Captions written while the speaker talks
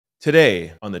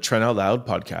Today on the Trent Out Loud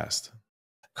Podcast,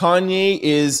 Kanye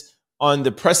is on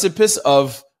the precipice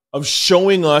of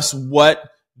showing us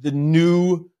what the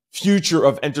new future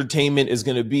of entertainment is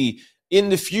going to be. In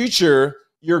the future,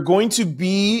 you're going to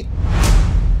be...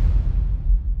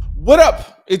 What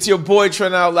up? It's your boy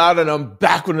Trent Out Loud, and I'm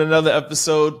back with another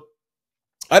episode.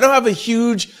 I don't have a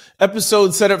huge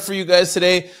episode set up for you guys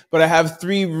today, but I have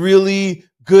three really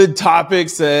good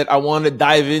topics that I want to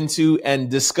dive into and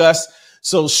discuss.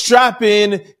 So strap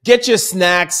in, get your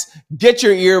snacks, get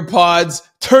your ear pods,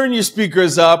 turn your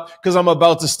speakers up, because I'm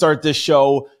about to start this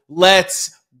show. Let's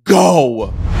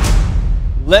go.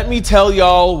 Let me tell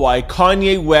y'all why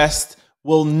Kanye West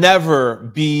will never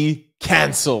be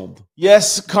canceled.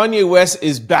 Yes, Kanye West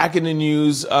is back in the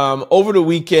news. Over the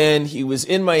weekend, he was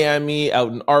in Miami,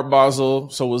 out in Art Basel.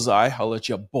 So was I. Holla at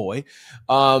your boy.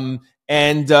 And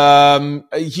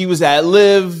he was at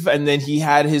Live, and then he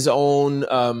had his own,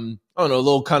 I don't know, a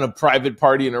little kind of private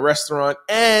party in a restaurant.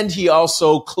 And he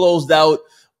also closed out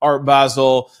Art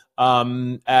Basel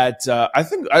at, I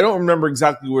don't remember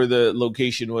exactly where the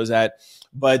location was at,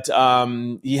 but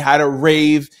he had a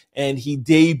rave and he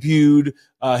debuted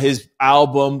his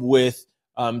album with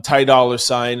Ty Dolla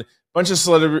Sign. A bunch of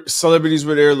celebrities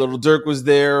were there. Lil Durk was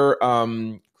there.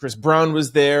 Chris Brown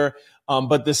was there.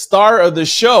 But the star of the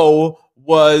show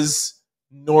was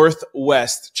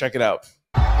Northwest. Check it out.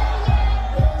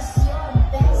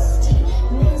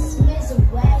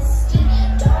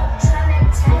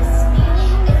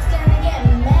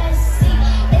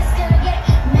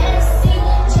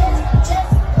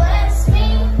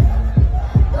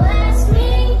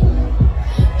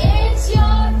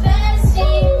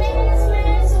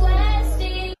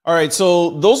 All right,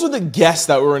 so those were the guests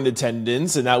that were in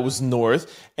attendance, and that was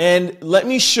North. And let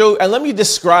me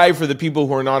describe for the people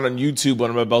who are not on YouTube what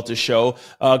I'm about to show.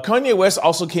 Kanye West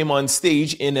also came on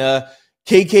stage in a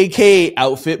KKK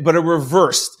outfit, but a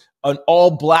reversed, an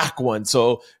all black one.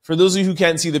 So for those of you who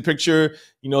can't see the picture,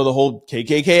 you know, the whole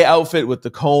KKK outfit with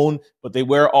the cone, but they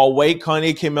wear all white.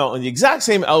 Kanye came out in the exact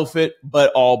same outfit,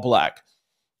 but all black.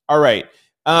 All right.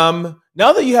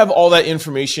 Now that you have all that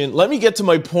information, let me get to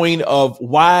my point of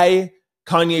why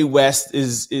Kanye West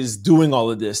is doing all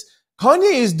of this.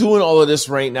 Kanye is doing all of this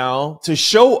right now to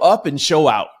show up and show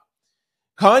out.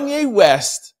 Kanye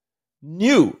West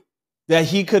knew that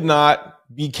he could not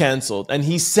be canceled. And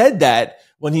he said that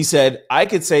when he said, I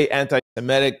could say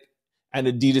anti-Semitic and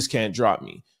Adidas can't drop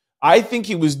me. I think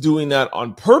he was doing that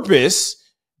on purpose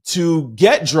to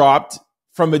get dropped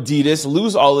from Adidas,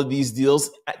 lose all of these deals,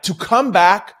 to come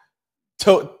back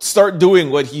to start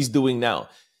doing what he's doing now.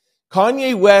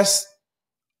 Kanye West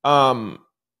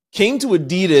came to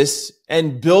Adidas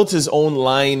and built his own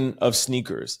line of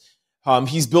sneakers.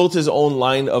 He's built his own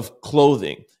line of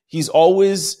clothing. He's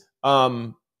always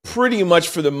pretty much,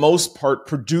 for the most part,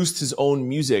 produced his own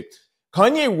music.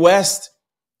 Kanye West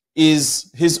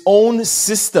is his own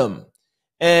system,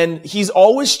 and he's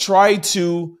always tried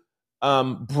to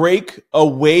break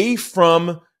away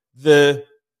from the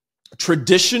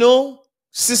traditional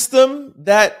system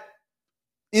that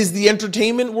is the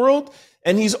entertainment world.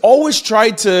 And he's always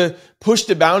tried to push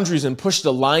the boundaries and push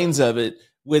the lines of it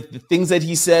with the things that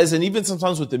he says, and even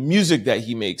sometimes with the music that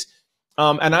he makes.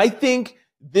 And I think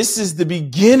this is the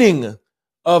beginning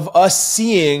of us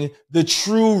seeing the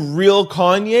true, real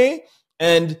Kanye.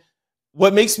 And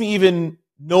what makes me even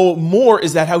know more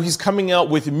is that how he's coming out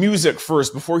with music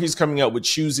first before he's coming out with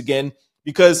shoes again,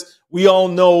 because we all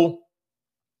know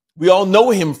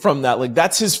him from that. Like,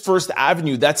 that's his first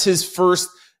avenue. That's his first,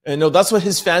 that's what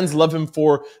his fans love him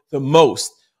for the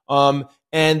most.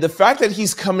 And the fact that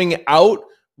he's coming out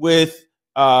with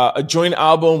a joint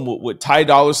album with Ty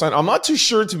Dolla Sign, I'm not too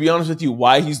sure, to be honest with you,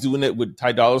 why he's doing it with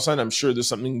Ty Dolla Sign. I'm sure there's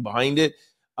something behind it.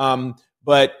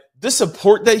 But the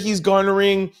support that he's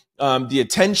garnering, the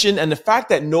attention, and the fact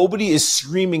that nobody is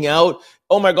screaming out,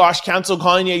 oh my gosh, cancel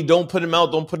Kanye, don't put him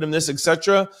out, don't put him this,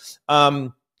 etc.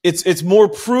 It's more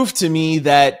proof to me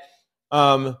that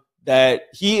that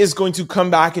he is going to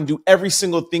come back and do every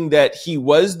single thing that he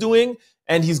was doing,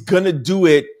 and he's going to do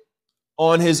it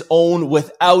on his own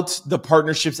without the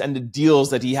partnerships and the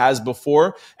deals that he has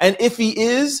before. And if he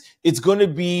is, it's going to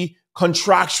be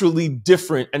contractually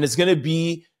different, and it's going to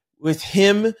be with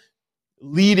him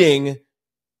leading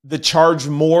the charge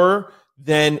more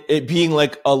than it being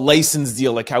like a license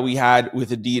deal, like how we had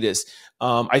with Adidas.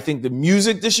 I think the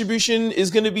music distribution is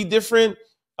going to be different.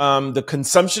 The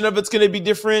consumption of it's going to be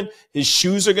different. His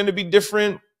shoes are going to be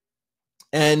different.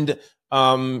 And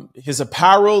his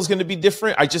apparel is going to be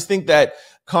different. I just think that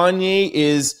Kanye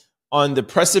is on the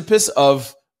precipice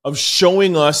of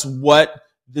showing us what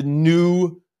the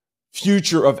new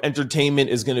future of entertainment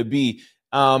is going to be.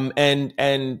 And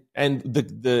the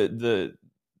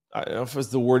I don't know if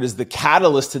the word is the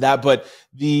catalyst to that, but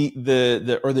the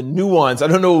nuance. I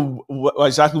don't know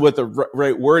exactly what the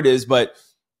right word is, but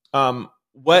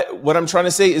what I'm trying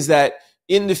to say is that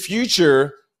in the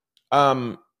future,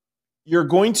 you're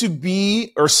going to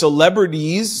be, or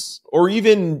celebrities, or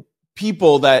even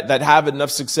people that have enough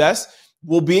success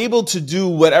will be able to do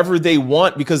whatever they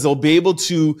want, because they'll be able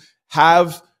to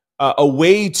have a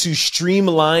way to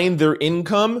streamline their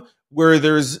income where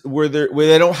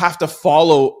they don't have to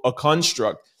follow a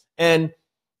construct. And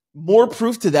more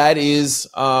proof to that is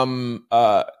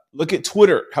look at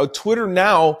Twitter. How Twitter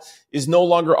now is no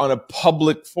longer on a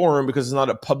public forum because it's not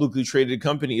a publicly traded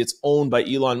company. It's owned by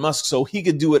Elon Musk, so he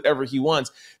could do whatever he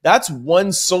wants. That's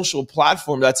one social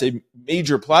platform. That's a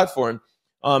major platform.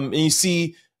 And you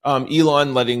see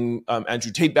Elon letting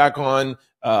Andrew Tate back on,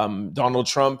 Donald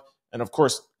Trump, and of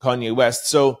course Kanye West.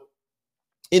 So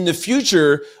in the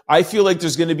future, I feel like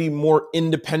there's going to be more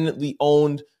independently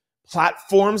owned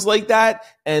platforms like that,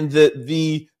 and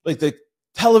the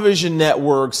television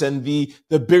networks and the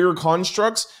bigger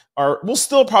constructs will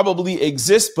still probably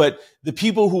exist, but the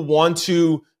people who want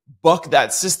to buck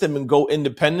that system and go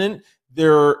independent,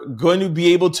 they're going to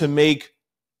be able to make,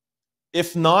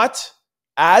 if not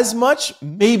as much,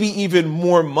 maybe even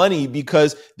more money,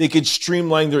 because they could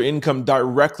streamline their income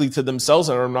directly to themselves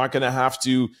and are not going to have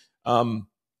to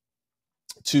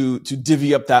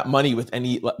divvy up that money with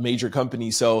any major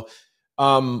company. So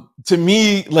to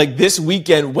me, like, this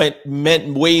weekend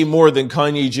meant way more than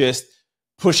Kanye just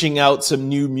pushing out some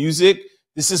new music.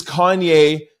 This is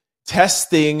Kanye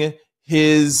testing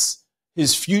his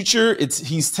future.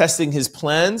 He's testing his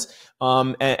plans,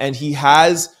 and he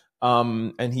has,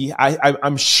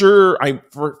 I'm sure,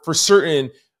 for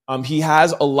certain, he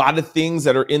has a lot of things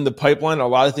that are in the pipeline, a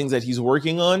lot of things that he's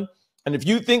working on. And if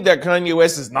you think that Kanye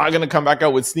West is not going to come back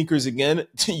out with sneakers again,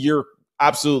 you're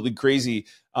absolutely crazy.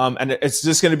 And it's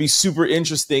just going to be super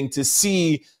interesting to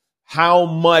see how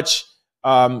much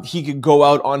he could go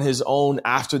out on his own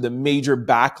after the major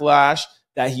backlash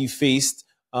that he faced.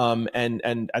 And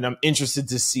I'm interested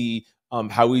to see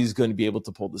how he's going to be able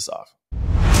to pull this off.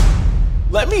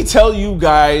 Let me tell you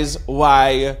guys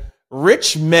why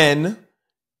rich men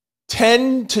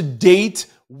tend to date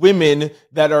women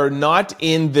that are not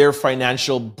in their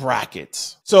financial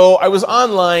brackets. So I was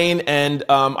online and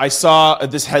I saw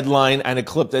this headline and a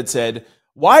clip that said,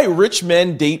 "Why rich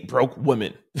men date broke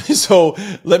women." So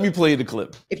let me play the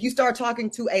clip. If you start talking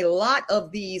to a lot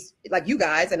of these, like you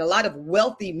guys, and a lot of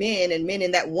wealthy men and men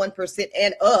in that 1%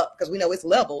 and up, because we know it's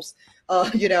levels,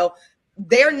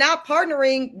 they're not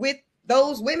partnering with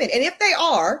those women. And if they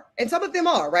are, and some of them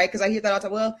are, right? Because I hear that all the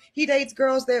time, well, he dates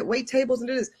girls that wait tables and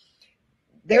do this.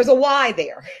 There's a why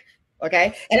there,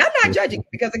 okay? And I'm not judging,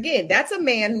 because, again, that's a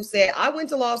man who said, I went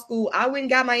to law school, I went and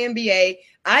got my MBA,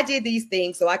 I did these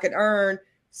things so I could earn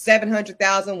 $700,000,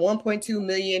 $1.2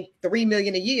 million, $3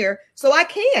 million a year, so I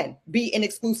can be in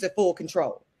exclusive full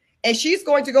control. And she's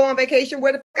going to go on vacation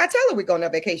where the fuck I tell her we're going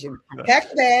on vacation.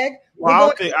 Pack the bag.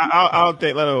 Well, I don't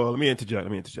think. Let me interject.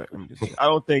 I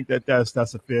don't think that's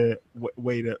a fair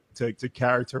way to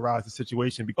characterize the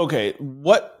situation. Okay,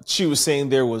 what she was saying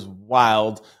there was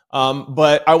wild.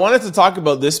 But I wanted to talk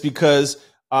about this because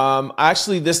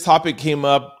actually this topic came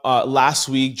up last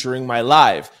week during my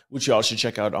live, which y'all should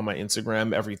check out on my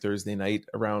Instagram every Thursday night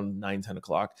around 9-10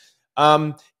 o'clock.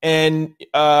 And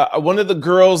one of the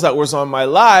girls that was on my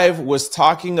live was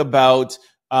talking about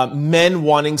men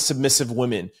wanting submissive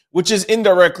women, which is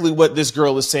indirectly what this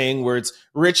girl is saying, where it's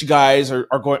rich guys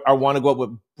want to go out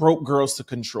with broke girls to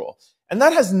control. And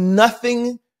that has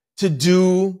nothing to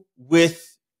do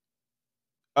with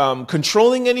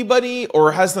controlling anybody,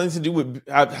 or has nothing to do with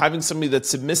having somebody that's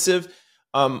submissive.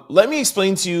 Let me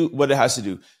explain to you what it has to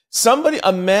do.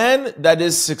 A man that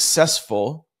is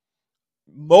successful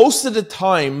most of the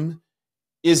time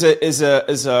is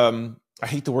a I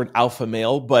hate the word alpha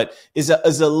male, but is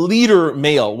a leader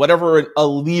male, whatever a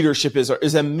leadership is, or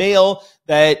is a male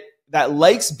that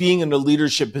likes being in a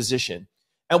leadership position.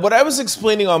 And what I was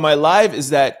explaining on my live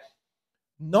is that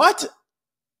when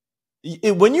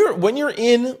you're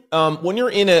in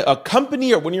a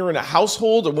company, or when you're in a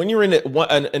household, or when you're in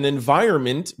an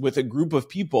environment with a group of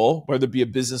people, whether it be a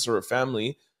business or a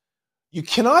family, you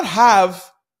cannot have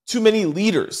too many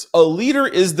leaders. A leader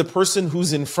is the person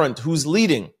who's in front, who's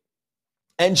leading.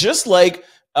 And just like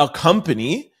a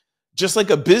company, just like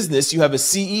a business, you have a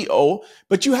CEO,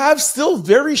 but you have still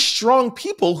very strong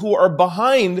people who are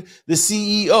behind the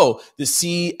CEO, the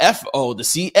CFO, the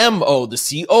CMO,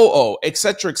 the COO, et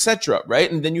cetera, right?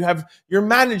 And then you have your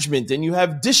management, and you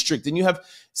have district, and you have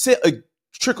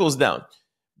trickles down.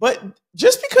 But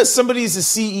just because somebody is a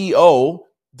CEO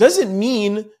doesn't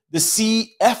mean the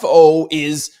CFO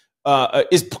is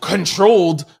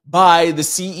controlled by the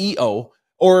CEO,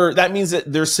 or that means that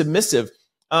they're submissive.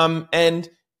 And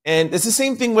it's the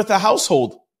same thing with a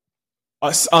household.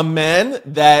 A man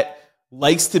that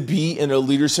likes to be in a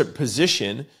leadership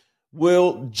position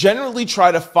will generally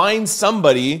try to find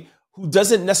somebody who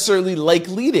doesn't necessarily like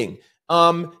leading.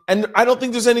 And I don't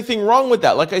think there's anything wrong with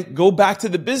that. Like, I go back to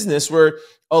the business where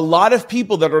a lot of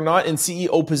people that are not in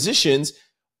CEO positions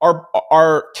have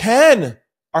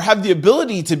the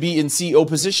ability to be in CEO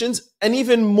positions, and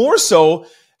even more so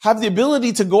have the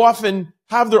ability to go off and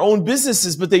have their own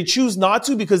businesses, but they choose not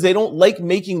to because they don't like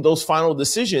making those final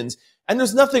decisions. And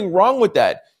there's nothing wrong with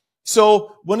that.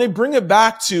 So when I bring it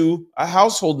back to a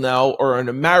household now, or in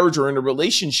a marriage or in a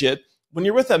relationship, when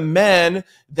you're with a man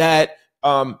that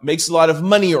makes a lot of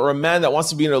money, or a man that wants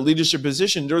to be in a leadership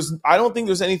position, I don't think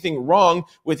there's anything wrong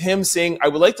with him saying, I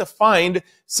would like to find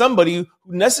somebody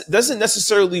who doesn't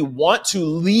necessarily want to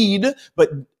lead,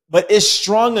 but is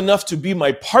strong enough to be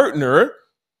my partner,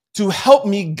 to help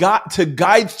me to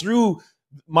guide through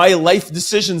my life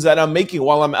decisions that I'm making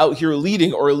while I'm out here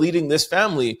leading this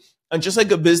family. And just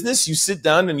like a business, you sit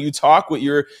down and you talk with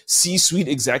your C-suite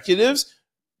executives,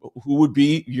 who would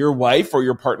be your wife or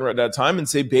your partner at that time, and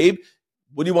say, babe,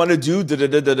 what do you want to do?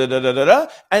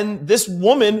 And this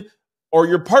woman or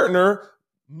your partner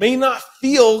may not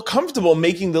feel comfortable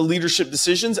making the leadership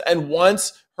decisions and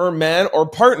wants her man or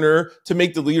partner to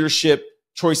make the leadership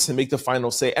choice, to make the final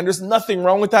say. And there's nothing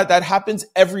wrong with that. That happens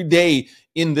every day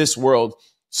in this world.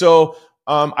 So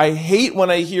I hate when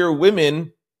I hear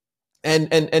women,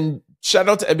 and shout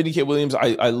out to Ebony K. Williams.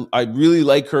 I really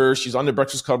like her. She's on the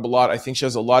Breakfast Club a lot. I think she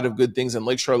has a lot of good things. And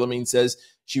like Charlamagne says,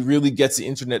 she really gets the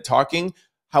internet talking.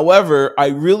 However, I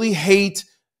really hate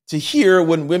to hear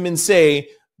when women say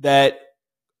that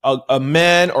a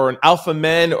man, or an alpha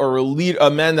man, or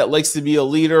a man that likes to be a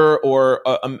leader, or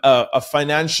a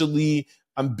financially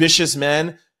ambitious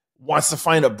man wants to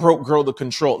find a broke girl to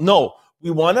control. No,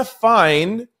 we want to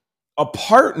find a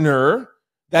partner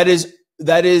that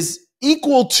is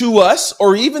equal to us,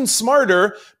 or even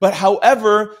smarter, but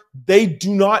however, they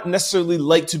do not necessarily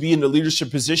like to be in the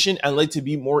leadership position and like to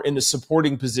be more in the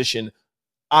supporting position,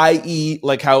 i.e.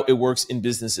 like how it works in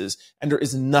businesses. And there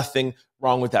is nothing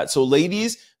wrong with that. So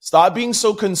ladies, stop being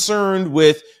so concerned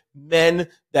with men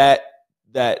that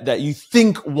you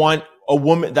think want a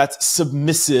woman that's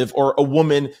submissive, or a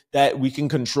woman that we can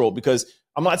control. Because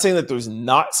I'm not saying that there's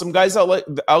not some guys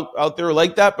out there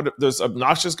like that, but there's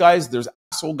obnoxious guys, there's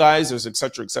asshole guys, there's et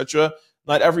cetera, et cetera.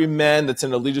 Not every man that's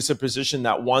in a leadership position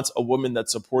that wants a woman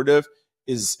that's supportive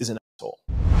is an asshole.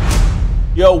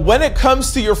 Yo, when it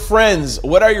comes to your friends,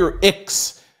 what are your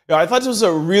icks? Yo, I thought this was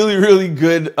a really, really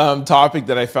good topic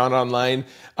that I found online,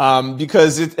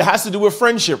 because it has to do with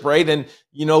friendship, right? And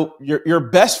you know, your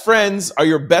best friends are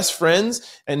your best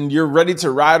friends, and you're ready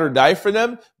to ride or die for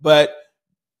them. But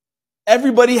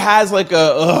everybody has like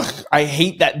I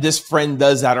hate that this friend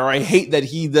does that, or I hate that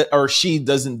he or she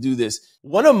doesn't do this.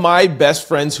 One of my best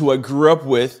friends who I grew up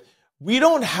with, we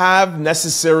don't have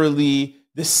necessarily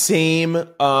the same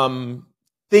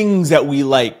things that we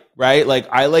like, right? Like,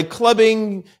 I like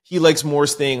clubbing, he likes more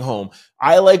staying home.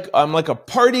 I'm like a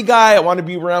party guy, I want to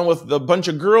be around with a bunch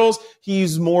of girls.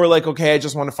 He's more like, okay, I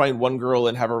just want to find one girl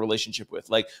and have a relationship with.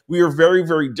 Like, we are very,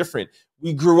 very different.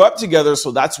 We grew up together,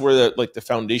 so that's where the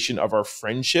foundation of our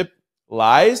friendship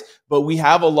lies. But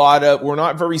we're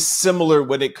not very similar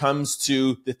when it comes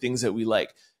to the things that we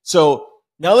like. So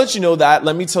now that you know that,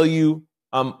 let me tell you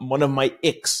one of my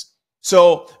icks.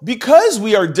 So because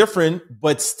we are different,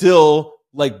 but still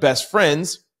like best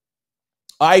friends,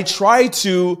 I try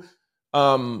to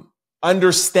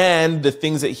understand the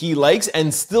things that he likes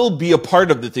and still be a part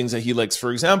of the things that he likes.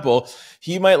 For example,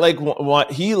 he might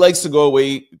he likes to go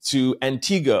away to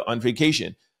Antigua on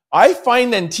vacation. I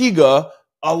find Antigua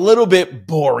a little bit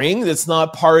boring. It's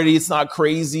not party. It's not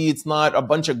crazy. It's not a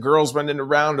bunch of girls running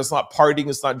around. It's not partying.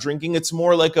 It's not drinking. It's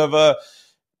more like of a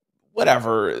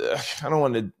whatever. I don't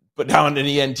want to put down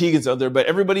any Antiguans out there, but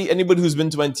anybody who's been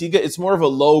to Antigua, it's more of a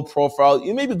low profile.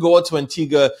 You maybe go out to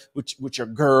Antigua with your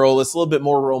girl. It's a little bit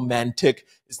more romantic.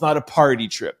 It's not a party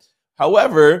trip.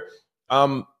 However,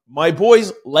 my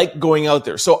boys like going out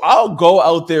there, so I'll go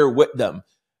out there with them.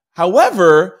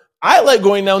 However, I like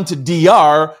going down to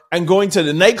DR and going to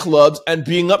the nightclubs and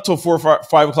being up till 4 or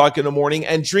 5 o'clock in the morning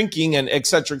and drinking and et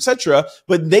cetera,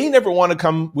 but they never want to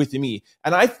come with me.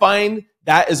 And I find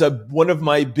that is one of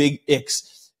my big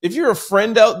icks. If you're a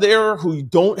friend out there who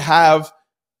don't have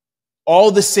all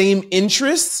the same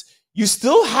interests, you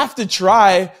still have to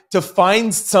try to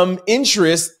find some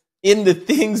interest in the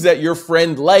things that your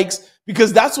friend likes,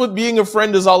 because that's what being a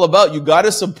friend is all about. You got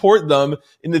to support them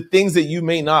in the things that you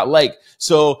may not like.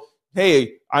 So,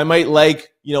 hey, I might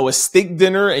like, a steak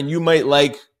dinner and you might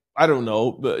like, I don't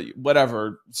know,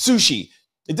 whatever, sushi.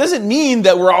 It doesn't mean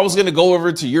that we're always going to go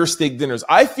over to your steak dinners.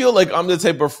 I feel like I'm the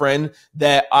type of friend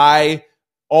that I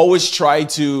always try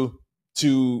to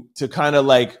kind of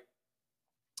like,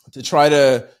 to try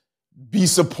to be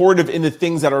supportive in the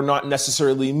things that are not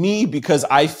necessarily me, because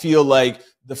I feel like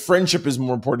the friendship is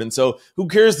more important. So who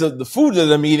cares the food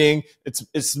that I'm eating?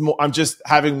 It's more, I'm just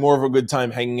having more of a good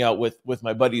time hanging out with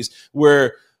my buddies,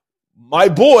 where my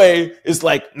boy is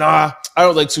like, nah, I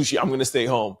don't like sushi. I'm going to stay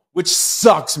home, which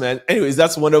sucks, man. Anyways,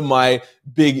 that's one of my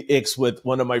big icks with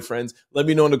one of my friends. Let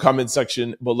me know in the comment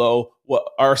section below, what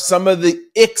are some of the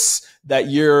icks that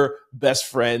your best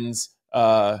friends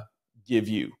give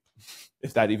you,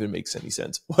 if that even makes any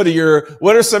sense. What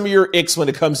are some of your icks when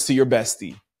it comes to your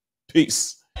bestie?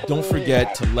 Peace. Don't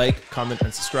forget to like, comment,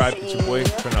 and subscribe. It's your boy,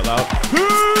 Trent Out Loud.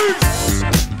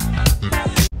 Peace!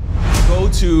 Go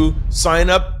to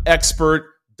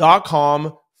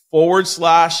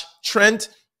signupexpert.com/Trent.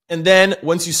 And then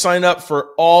once you sign up for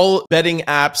all betting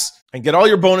apps and get all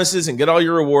your bonuses and get all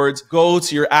your rewards, go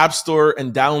to your app store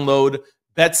and download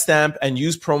BetStamp and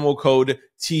use promo code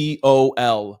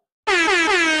TOL.